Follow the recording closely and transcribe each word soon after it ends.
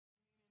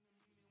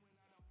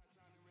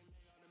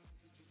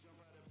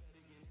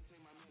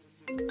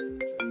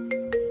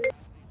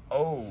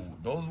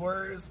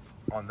words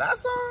on that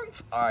song?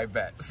 I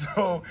bet.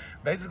 So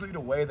basically the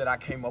way that I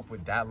came up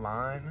with that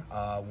line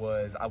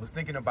was I was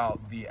thinking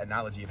about the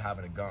analogy of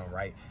having a gun,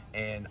 right?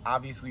 And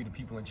obviously the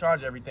people in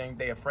charge of everything,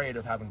 they afraid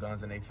of having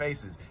guns in their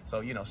faces.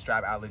 So, you know,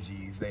 strap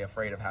allergies, they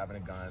afraid of having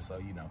a gun. So,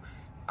 you know,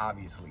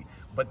 obviously.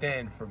 But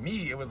then for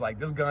me, it was like,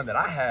 this gun that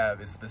I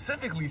have is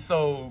specifically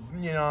so,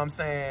 you know what I'm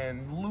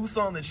saying, loose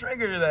on the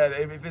trigger that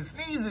if it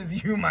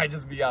sneezes, you might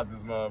just be out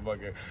this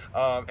motherfucker.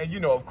 And,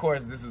 you know, of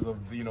course, this is,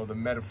 you know, the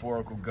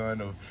metaphorical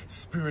gun of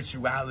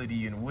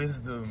spirituality and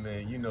wisdom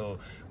and, you know,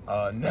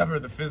 never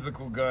the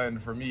physical gun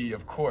for me,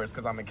 of course,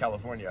 because I'm in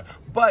California.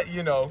 But,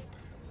 you know,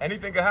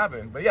 anything could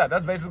happen. But yeah,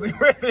 that's basically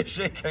where this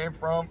shit came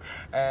from.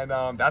 And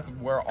that's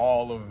where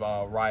all of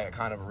Riot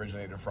kind of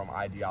originated from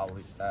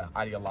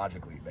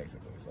ideologically,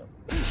 basically. So.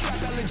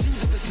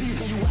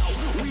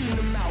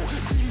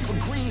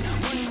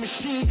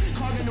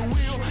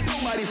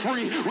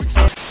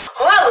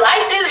 Well, I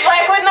like this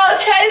Black with No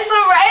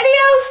Chaser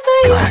radio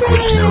station. Black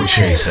with No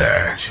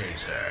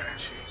Chaser.